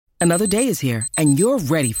Another day is here, and you're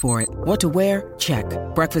ready for it. What to wear? Check.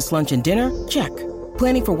 Breakfast, lunch, and dinner? Check.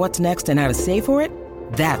 Planning for what's next and how to save for it?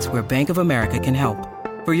 That's where Bank of America can help.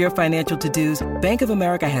 For your financial to-dos, Bank of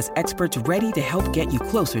America has experts ready to help get you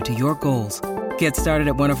closer to your goals. Get started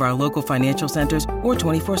at one of our local financial centers or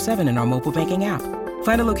 24/7 in our mobile banking app.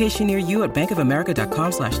 Find a location near you at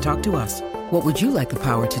bankofamerica.com/talktous. What would you like the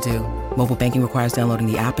power to do? Mobile banking requires downloading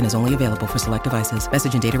the app and is only available for select devices.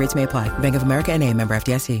 Message and data rates may apply. Bank of America N.A., member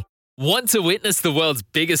FDIC. Want to witness the world's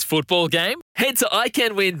biggest football game? Head to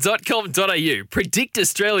iCanWin.com.au, predict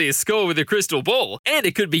Australia's score with a crystal ball, and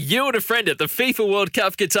it could be you and a friend at the FIFA World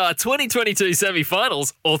Cup Qatar 2022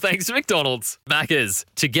 semi-finals, all thanks to McDonald's. Maccas,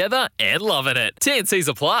 together and loving it. TNCs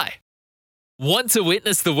apply. Want to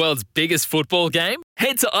witness the world's biggest football game?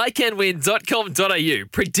 Head to iCanWin.com.au,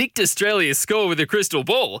 predict Australia's score with a crystal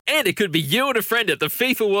ball, and it could be you and a friend at the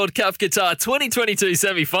FIFA World Cup Qatar 2022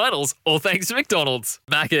 semi-finals, all thanks to McDonald's.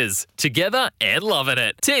 Maccas, together and loving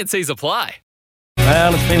it. TNCs apply.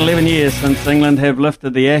 Well, it's been 11 years since England have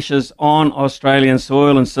lifted the Ashes on Australian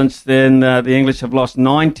soil, and since then the English have lost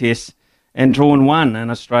 9 tests and drawn 1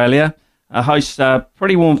 in Australia. Hosts are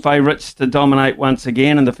pretty warm favourites to dominate once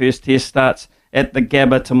again, and the first test starts at the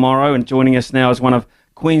Gabba tomorrow. And joining us now is one of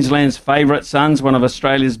Queensland's favourite sons, one of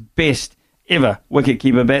Australia's best ever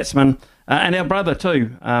wicketkeeper batsmen, and our brother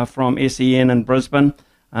too, from SEN in Brisbane.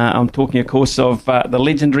 I'm talking, of course, of the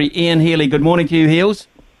legendary Ian Healy. Good morning to you, Heels.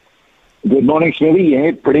 Good morning, Smithy.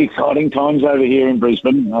 Yeah, pretty exciting times over here in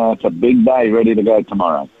Brisbane. It's a big day, ready to go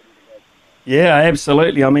tomorrow. Yeah,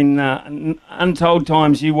 absolutely. I mean, untold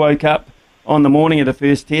times you woke up on the morning of the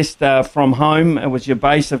first test from home. It was your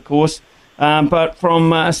base, of course. But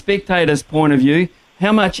from a spectator's point of view,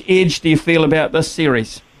 how much edge do you feel about this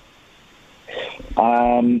series?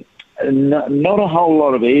 Not a whole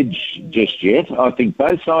lot of edge just yet. I think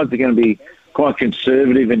both sides are going to be quite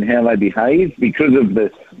conservative in how they behave because of the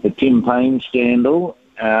Tim Payne scandal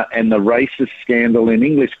and the racist scandal in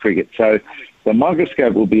English cricket. So the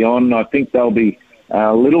microscope will be on. I think they'll be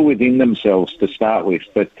a little within themselves to start with.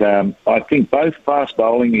 But I think both fast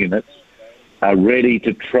bowling units are ready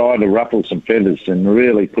to try to ruffle some feathers and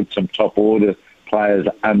really put some top order players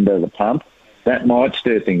under the pump. That might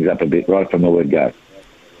stir things up a bit right from the word go.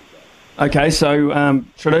 Okay, so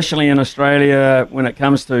traditionally in Australia, when it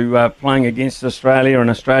comes to playing against Australia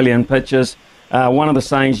and Australian pitches, one of the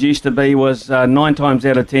sayings used to be was 9 times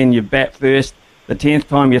out of 10 you bat first, the 10th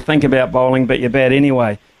time you think about bowling, but you bat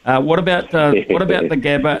anyway. What about the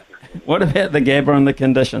Gabba? What about the Gabba and the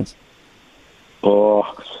conditions? Oh,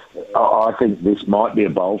 I think this might be a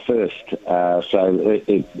bowl first. So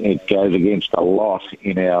it goes against a lot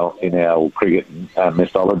in our cricket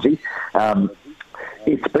mythology.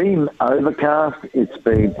 It's been overcast. It's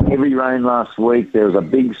been heavy rain last week. There was a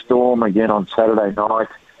big storm again on Saturday night.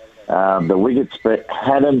 The wickets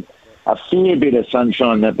had a fair bit of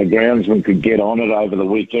sunshine that the groundsman could get on it over the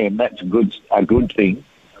weekend. That's a good thing.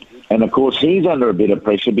 And, of course, he's under a bit of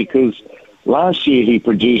pressure because last year he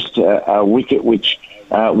produced a wicket which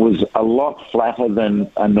was a lot flatter than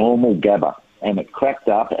a normal Gabba, and it cracked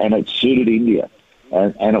up and it suited India.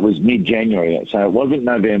 And it was mid-January, so it wasn't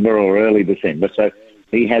November or early December. So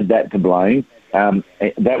he had that to blame.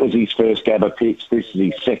 That was his first Gabba pitch. This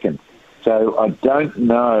is his second. So I don't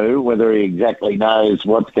know whether he exactly knows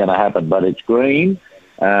what's going to happen, but it's green.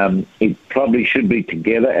 It probably should be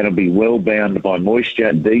together, and it'll be well bound by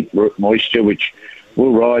moisture, deep moisture, which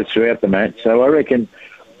will rise throughout the match. So I reckon,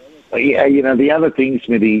 the other thing,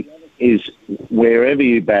 Smithy, is wherever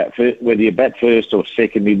you bat, whether you bat first or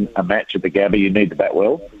second in a match at the Gabba, you need to bat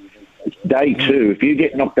well. Day 2, if you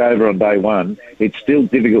get knocked over on day 1, it's still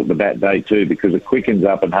difficult to bat day 2 because it quickens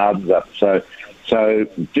up and hardens up. So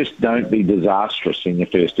just don't be disastrous in your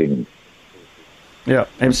first innings. Yeah,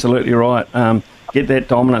 absolutely right. Get that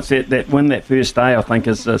dominance, that win that first day, I think,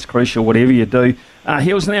 is crucial, whatever you do.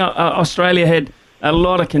 Hills, now, Australia had a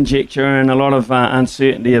lot of conjecture and a lot of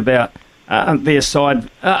uncertainty about their side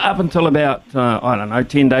up until about,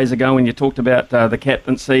 10 days ago when you talked about the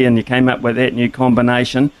captaincy and you came up with that new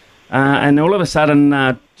combination. And all of a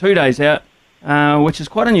sudden, 2 days out, which is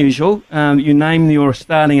quite unusual, you name your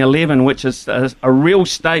starting 11, which is a real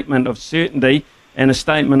statement of certainty and a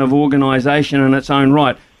statement of organisation in its own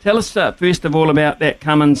right. Tell us, first of all, about that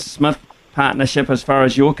Cummins-Smith partnership as far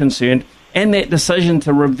as you're concerned, and that decision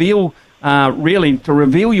to reveal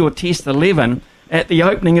your Test 11 at the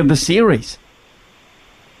opening of the series.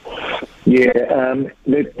 Yeah,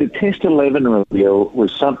 the Test 11 reveal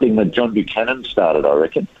was something that John Buchanan started, I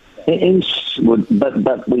reckon.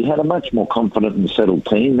 But we had a much more confident and settled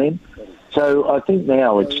team then. So I think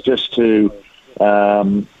now it's just to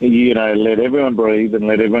let everyone breathe and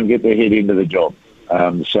let everyone get their head into the job.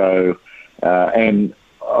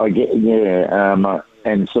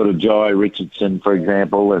 And sort of Jai Richardson, for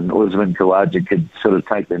example, and Usman Khawaja could sort of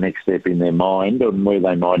take the next step in their mind on where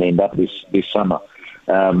they might end up this summer.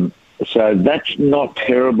 So that's not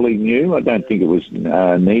terribly new. I don't think it was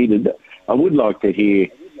needed. I would like to hear,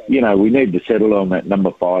 we need to settle on that number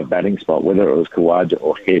 5 batting spot, whether it was Khawaja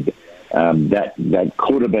or Head. That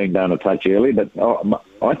could have been done a touch early, but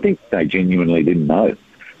I think they genuinely didn't know.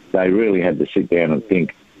 They really had to sit down and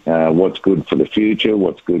think what's good for the future,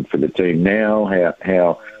 what's good for the team now,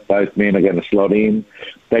 how both men are going to slot in.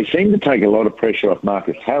 They seemed to take a lot of pressure off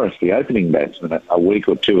Marcus Harris, the opening batsman, a week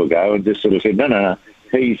or two ago, and just sort of said, no,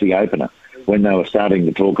 he's the opener, when they were starting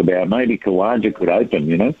to talk about maybe Khawaja could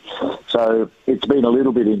open, So it's been a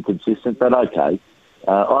little bit inconsistent, but okay.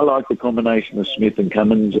 I like the combination of Smith and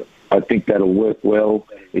Cummins. I think that'll work well.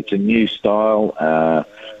 It's a new style.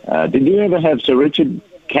 Did you ever have Sir Richard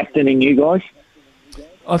captaining you guys?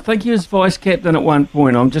 I think he was vice-captain at one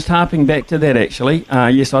point. I'm just harping back to that, actually.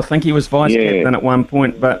 Yes, I think he was vice-captain at one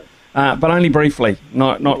point, but only briefly,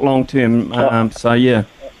 not long-term. So, yeah.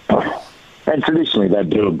 And traditionally, they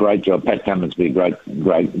do a great job. Pat Cummins be a great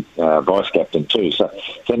vice-captain too. So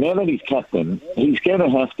now that he's captain, he's going to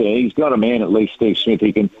have to. He's got a man, at least Steve Smith.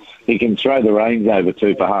 He can throw the reins over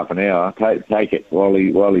to for half an hour. Take it while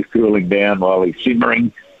he's cooling down, while he's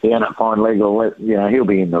simmering down at fine leg. Or he'll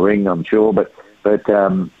be in the ring, I'm sure. But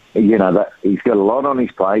that he's got a lot on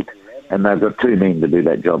his plate, and they've got 2 men to do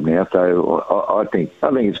that job now. So I think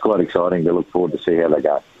it's quite exciting to look forward to see how they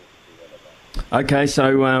go. Okay,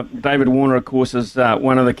 so David Warner, of course, is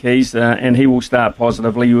one of the keys, and he will start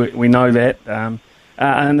positively. We know that.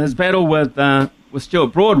 And his battle with Stuart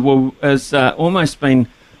Broad has almost been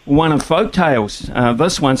one of folk tales,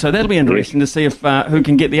 this one. So that'll be interesting to see if who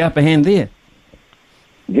can get the upper hand there.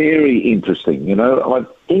 Very interesting. I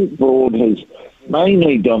think Broad has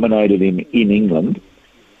mainly dominated in England.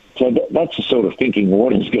 So that's the sort of thinking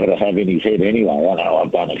Warner's got to have in his head anyway. I know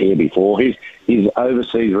I've done it here before. His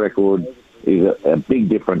overseas record is a big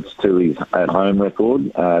difference to his at-home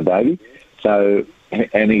record, Davey. So,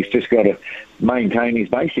 and he's just got to maintain his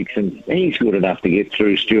basics, and he's good enough to get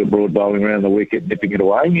through Stuart Broad bowling around the wicket, nipping it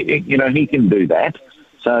away. He can do that.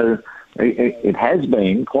 So it has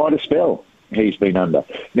been quite a spell he's been under.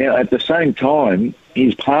 Now, at the same time,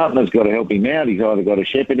 his partner's got to help him out. He's either got to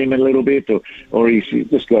shepherd him a little bit, or he's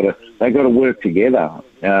just they've got to work together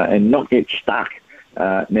and not get stuck.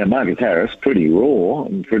 Now, Marcus Harris, pretty raw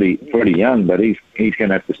and pretty young, but he's going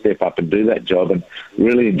to have to step up and do that job and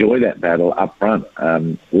really enjoy that battle up front.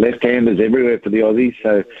 Left-handers everywhere for the Aussies,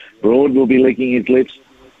 so Broad will be licking his lips.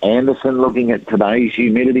 Anderson, looking at today's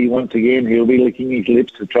humidity once again, he'll be licking his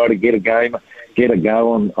lips to try to get a go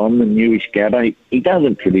on the newish Gabba. He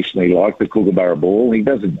doesn't traditionally like the Kookaburra ball. He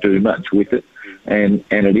doesn't do much with it, and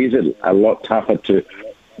it is a lot tougher to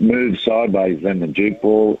move sideways than the Duke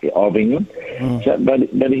ball of England. So,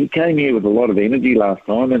 but he came here with a lot of energy last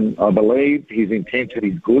time, and I believe his intensity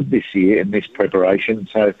is good this year in this preparation.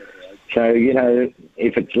 So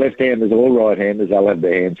if it's left-handers or right-handers, they'll have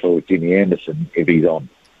their hands full with Jimmy Anderson if he's on.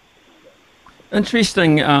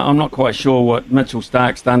 Interesting. I'm not quite sure what Mitchell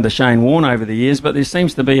Stark's done to Shane Warne over the years, but there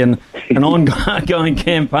seems to be an ongoing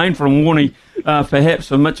campaign from Warne, perhaps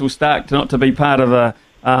for Mitchell Stark not to be part of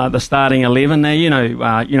the starting 11.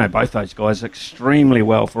 Now, both those guys extremely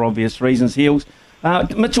well for obvious reasons.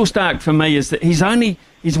 Mitchell Stark for me is that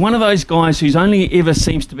he's one of those guys who's only ever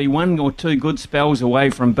seems to be 1 or 2 good spells away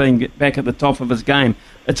from being back at the top of his game.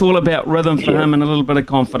 It's all about rhythm for him and a little bit of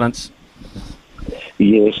confidence.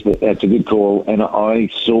 Yes, that's a good call. And I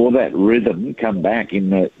saw that rhythm come back in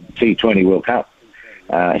the T20 World Cup.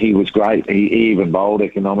 He was great. He even bowled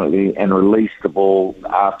economically and released the ball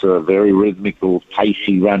after a very rhythmical,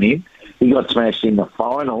 pacey run-in. He got smashed in the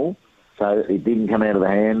final, so it didn't come out of the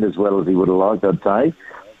hand as well as he would have liked, I'd say.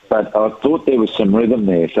 But I thought there was some rhythm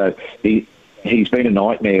there. So he's been a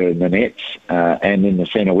nightmare in the nets and in the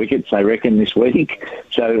centre wickets, I reckon, this week.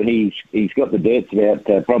 So he's got the dirts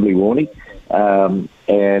about probably Warnie,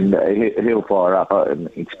 and he'll fire up. I'm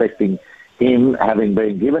expecting him, having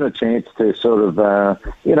been given a chance to sort of,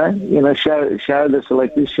 show the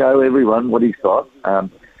selectors, show everyone what he's got.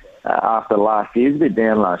 After last year, he was a bit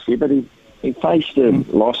down last year, but he faced the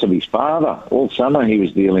loss of his father all summer. He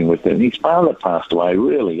was dealing with it, and his father passed away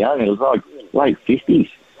really young. It was like late 50s.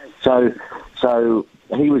 So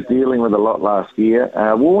he was dealing with a lot last year.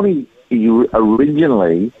 Warnie, you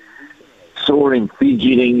originally saw him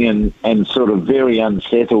fidgeting and sort of very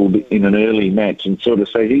unsettled in an early match, and sort of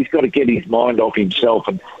so he's got to get his mind off himself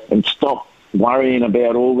and stop worrying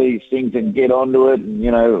about all these things and get onto it. And,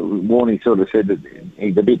 Warney sort of said that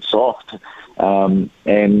he's a bit soft.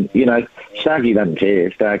 Starkey doesn't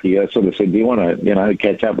care. Starkey, I sort of said, do you want to,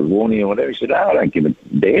 catch up with Warney or whatever? He said, I don't give a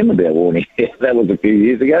damn about Warney. That was a few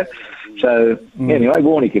years ago. So, anyway,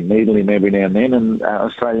 Warney can needle him every now and then, and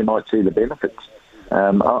Australia might see the benefits.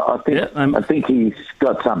 I think he's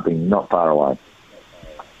got something not far away.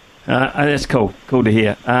 That's cool to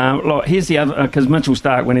hear. Look, here's the other, because Mitchell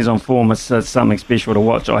Starc, when he's on form, it's something special to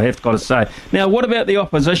watch, I have got to say. Now, what about the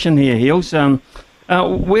opposition here, Heels?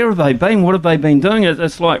 Where have they been? What have they been doing?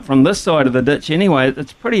 It's like from this side of the ditch anyway,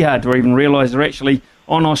 it's pretty hard to even realise they're actually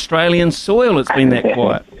on Australian soil. It's been that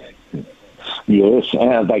quiet. Yes,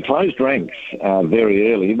 they closed ranks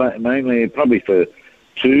very early, mainly probably for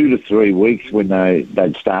 2 to 3 weeks when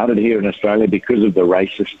they'd started here in Australia because of the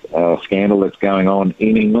racist scandal that's going on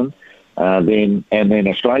in England. Then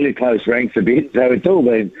Australia closed ranks a bit, so it's all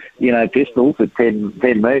been pistols at 10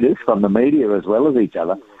 metres from the media as well as each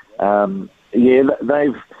other.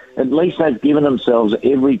 They've given themselves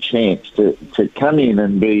every chance to come in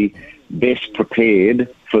and be best prepared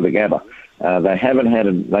for the Gabba. They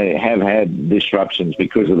have had disruptions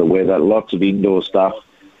because of the weather, lots of indoor stuff.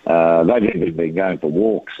 They've even been going for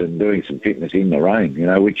walks and doing some fitness in the rain,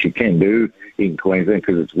 which you can do in Queensland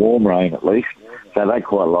because it's warm rain at least. So they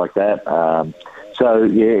quite like that.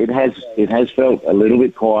 It has felt a little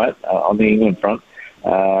bit quiet on the England front.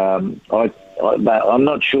 I'm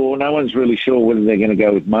not sure. No one's really sure whether they're going to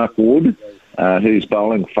go with Mark Wood, who's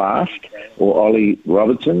bowling fast, or Ollie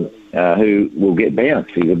Robertson, who will get bounced.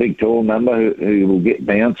 He's a big, tall number who will get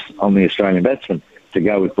bounced on the Australian batsman to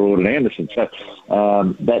go with Broad and Anderson. So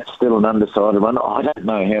that's still an undecided one. I don't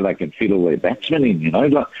know how they can fit all their batsmen in,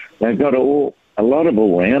 They've got a lot of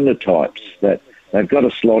all-rounder types that they've got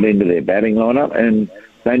to slot into their batting lineup, and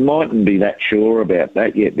they mightn't be that sure about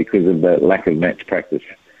that yet because of the lack of match practice.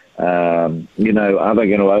 Are they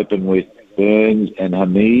going to open with Burns and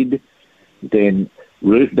Hamid? Then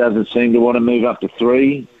Root doesn't seem to want to move up to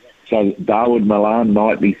 3, so Darwood Malan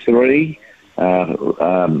might be 3.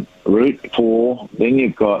 Root 4. Then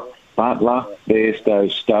you've got Butler,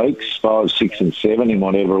 Bairstow, Stokes 5, 6, and 7 in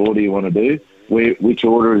whatever order you want to do. Which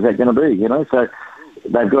order is that going to be? So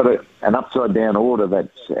they've got an upside down order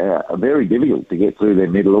that's very difficult to get through their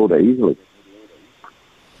middle order easily.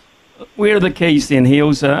 Where are the keys then,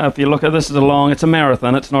 Heels? If you look at this, it's a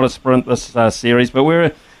marathon. It's not a sprint, this series. But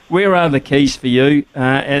where are the keys for you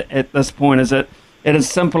at this point? Is it as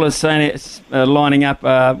simple as saying it's lining up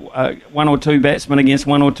 1 or 2 batsmen against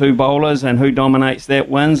 1 or 2 bowlers, and who dominates that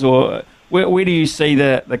wins? Or where do you see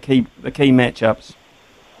the key matchups?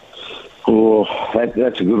 Oh,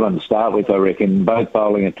 that's a good one to start with, I reckon. Both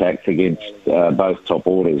bowling attacks against both top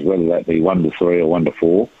orders, whether that be 1 to 3 or 1 to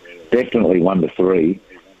 4. Definitely 1 to 3.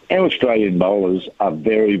 Our Australian bowlers are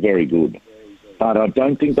very, very good, but I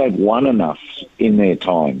don't think they've won enough in their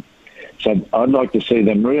time. So I'd like to see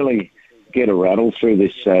them really get a rattle through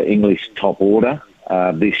this English top order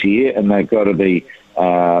this year, and they've got to be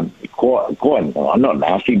quite not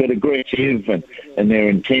nasty, but aggressive, and their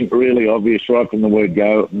intent really obvious right from the word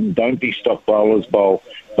go. Don't be stock bowlers, bowl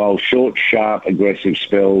short, sharp, aggressive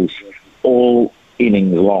spells all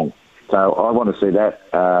innings long. So I want to see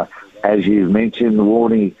that. As you've mentioned,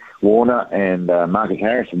 Warner and Marcus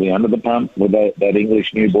Harris will be under the pump with that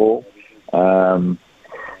English new ball. I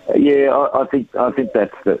think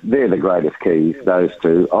they're the greatest keys, those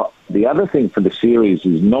two. The other thing for the series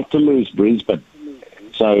is not to lose Brisbane.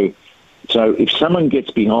 So if someone gets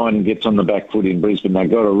behind and gets on the back foot in Brisbane, they've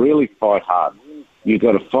got to really fight hard. You've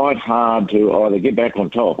got to fight hard to either get back on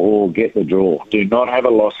top or get the draw. Do not have a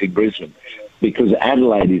loss in Brisbane because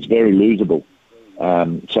Adelaide is very losable.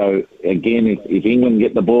 So again, if England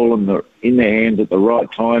get the ball in their hands at the right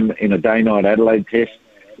time in a day-night Adelaide test,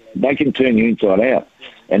 they can turn you inside out.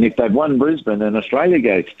 And if they've won Brisbane and Australia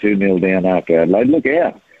goes 2-0 down after Adelaide, look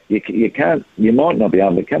out. You might not be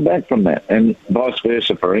able to come back from that. And vice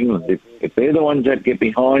versa for England. If they're the ones that get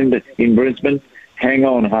behind in Brisbane, hang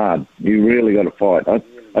on hard. You really got to fight.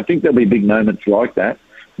 I think there'll be big moments like that,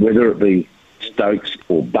 whether it be Stokes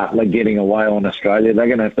or Butler getting away on Australia. They're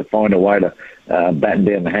going to have to find a way to batten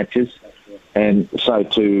down the hatches, and so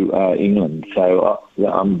to England. So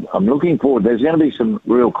I'm looking forward. There's going to be some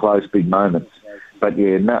real close big moments, but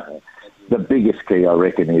the biggest key I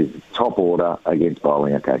reckon is top order against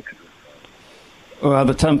bowling attacks. Well,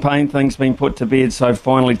 the Tim Paine thing's been put to bed, so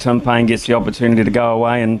finally Tim Paine gets the opportunity to go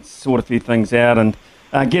away and sort a few things out and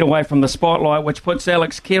get away from the spotlight, which puts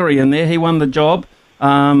Alex Carey in there. He won the job.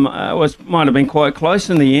 Might have been quite close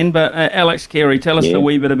in the end, but Alex Carey, tell us a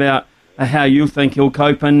wee bit about how you think he'll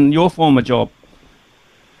cope in your former job.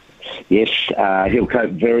 Yes, he'll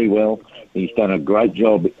cope very well. He's done a great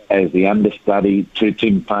job as the understudy to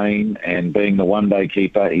Tim Payne and being the one-day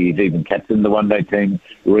keeper. He's even captained the one-day team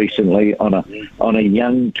recently on a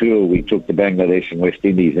young tour. We took to Bangladesh and West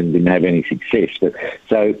Indies and didn't have any success.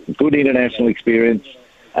 So good international experience,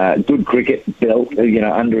 good cricket belt,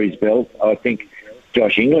 under his belt. I think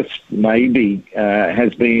Josh Inglis maybe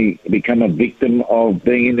has become a victim of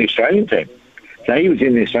being in the Australian team. So he was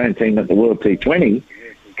in the Australian team at the World T20.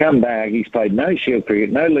 Come back, he's played no Shield cricket,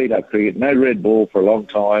 no lead-up cricket, no red ball for a long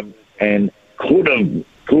time, and could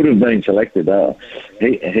have been selected.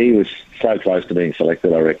 He was so close to being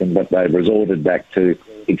selected, I reckon, but they've resorted back to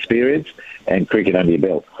experience and cricket under your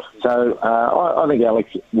belt. So I think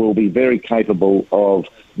Alex will be very capable of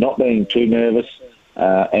not being too nervous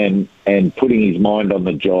and putting his mind on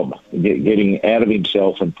the job, getting out of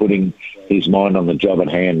himself and putting his mind on the job at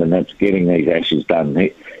hand, and that's getting these Ashes done.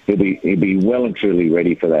 He'll be well and truly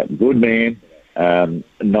ready for that. Good man,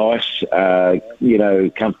 nice,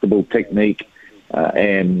 comfortable technique,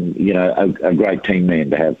 and a great team man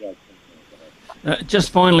to have. Just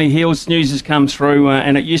finally, Heels, news has come through,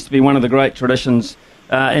 and it used to be one of the great traditions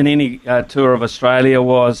in any tour of Australia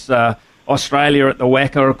was Australia at the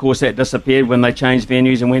WACA. Of course, that disappeared when they changed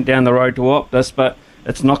venues and went down the road to Optus, but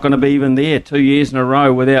it's not going to be even there 2 years in a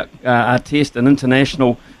row without a test, an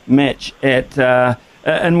international match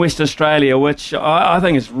in West Australia, which I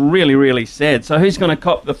think is really, really sad. So who's going to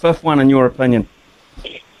cop the fifth one, in your opinion?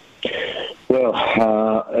 Well,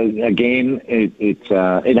 again,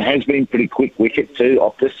 it has been pretty quick wicket too,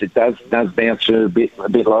 Optus. It does bounce through a bit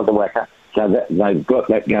like the WACA. So they've got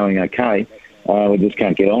that going okay. We just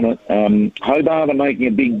can't get on it. Hobart are making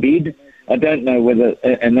a big bid. I don't know whether,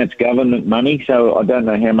 and that's government money, so I don't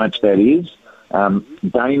know how much that is.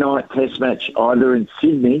 Day-night test match either in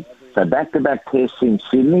Sydney, so back-to-back tests in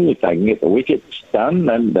Sydney. If they can get the wickets done,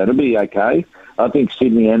 then that'll be okay. I think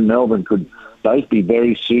Sydney and Melbourne could both be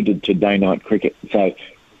very suited to day-night cricket. So,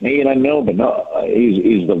 Melbourne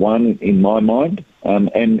is the one in my mind.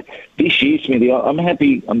 And this year, Smithy,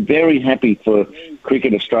 I'm very happy for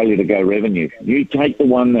Cricket Australia to go revenue. You take the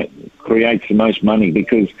one that creates the most money,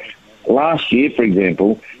 because last year, for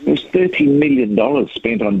example, there was $30 million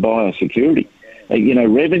spent on biosecurity.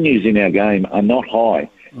 Revenues in our game are not high.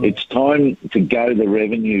 It's time to go the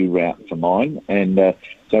revenue route for mine. And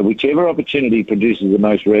so whichever opportunity produces the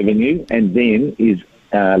most revenue and then is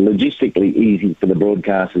logistically easy for the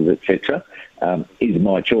broadcasters, etc., is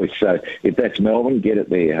my choice. So if that's Melbourne, get it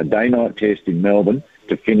there. A day-night test in Melbourne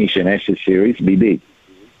to finish an Ashes series be big.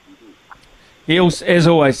 Heels, as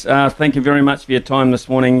always, thank you very much for your time this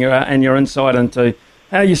morning and your insight into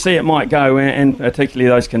how you see it might go, and particularly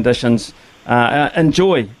those conditions.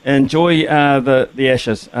 Enjoy the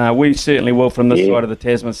Ashes. We certainly will from this side of the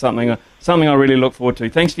Tasman. Something I really look forward to.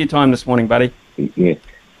 Thanks for your time this morning, buddy. Yeah,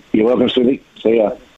 you're welcome, Smithy. See ya.